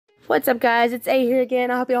What's up, guys? It's A here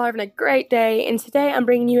again. I hope y'all are having a great day, and today I'm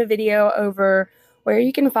bringing you a video over where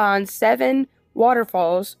you can find 7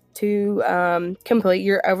 waterfalls to complete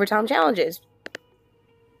your overtime challenges.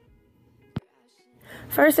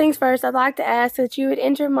 First things first, I'd like to ask that you would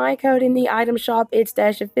enter my code in the item shop,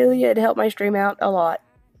 it's-affiliate, to help my stream out a lot.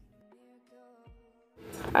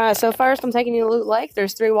 Alright, so first I'm taking you to Loot Lake.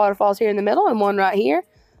 There's 3 waterfalls here in the middle and 1 right here,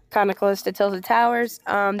 kind of close to Tilted Towers.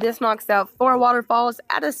 This knocks out 4 waterfalls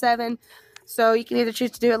out of 7, so you can either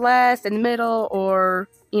choose to do it last, in the middle, or,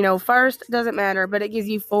 you know, first. Doesn't matter, but it gives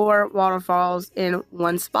you 4 waterfalls in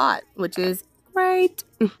 1 spot, which is great.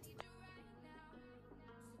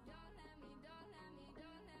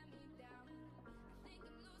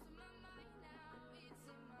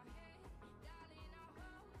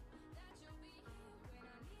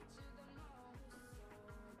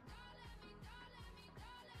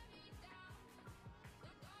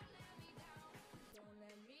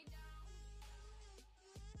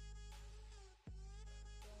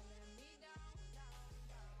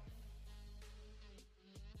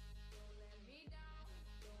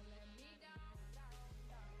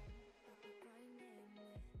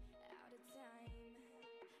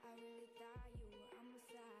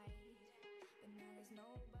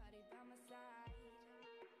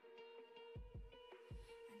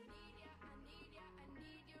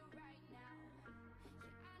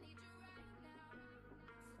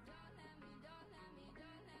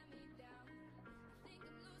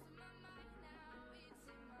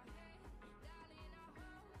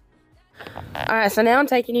 Alright, so now I'm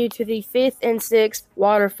taking you to the 5th and 6th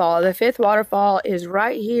waterfall. The 5th waterfall is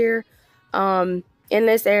right here in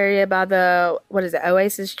this area by the,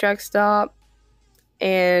 Oasis truck stop.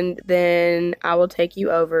 And then I will take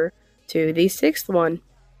you over to the 6th one.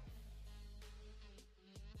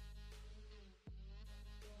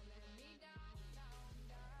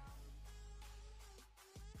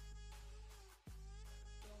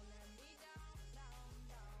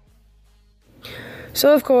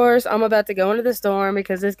 So, of course, I'm about to go into the storm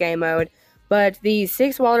because it's game mode. But the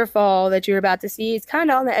 6th waterfall that you're about to see is kind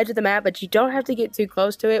of on the edge of the map, but you don't have to get too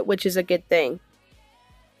close to it, which is a good thing.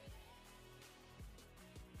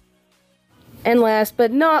 And last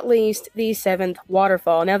but not least, the 7th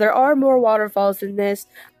waterfall. Now, there are more waterfalls than this,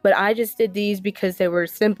 but I just did these because they were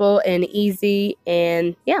simple and easy,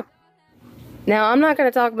 and yeah. Now, I'm not going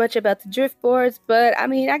to talk much about the Driftboards, but, I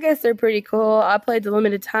mean, I guess they're pretty cool. I played the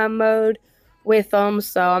limited time mode with them,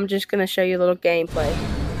 so I'm just going to show you a little gameplay.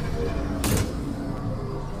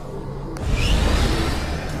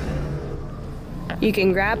 You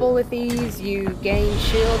can grapple with these, you gain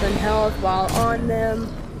shield and health while on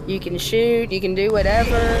them, you can shoot, you can do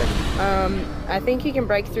whatever. I think you can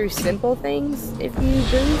break through simple things if you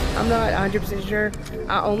boost. I'm not 100% sure.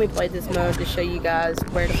 I only played this mode to show you guys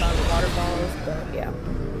where to find the waterfalls, but yeah.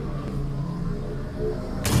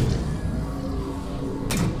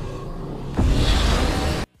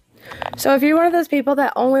 So if you're one of those people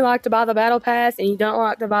that only like to buy the battle pass and you don't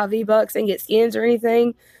like to buy V-Bucks and get skins or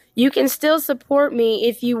anything, you can still support me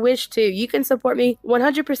if you wish to. You can support me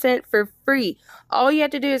 100% for free. All you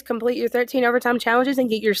have to do is complete your 13 overtime challenges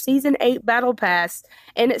and get your Season 8 battle pass,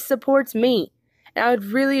 and it supports me. And I would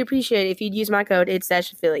really appreciate it if you'd use my code,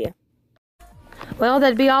 it's-affiliate. Well,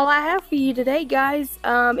 that'd be all I have for you today, guys.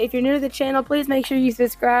 If you're new to the channel, please make sure you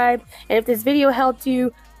subscribe. And if this video helped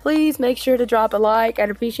you, please make sure to drop a like. I'd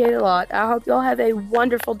appreciate it a lot. I hope you all have a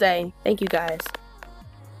wonderful day. Thank you, guys.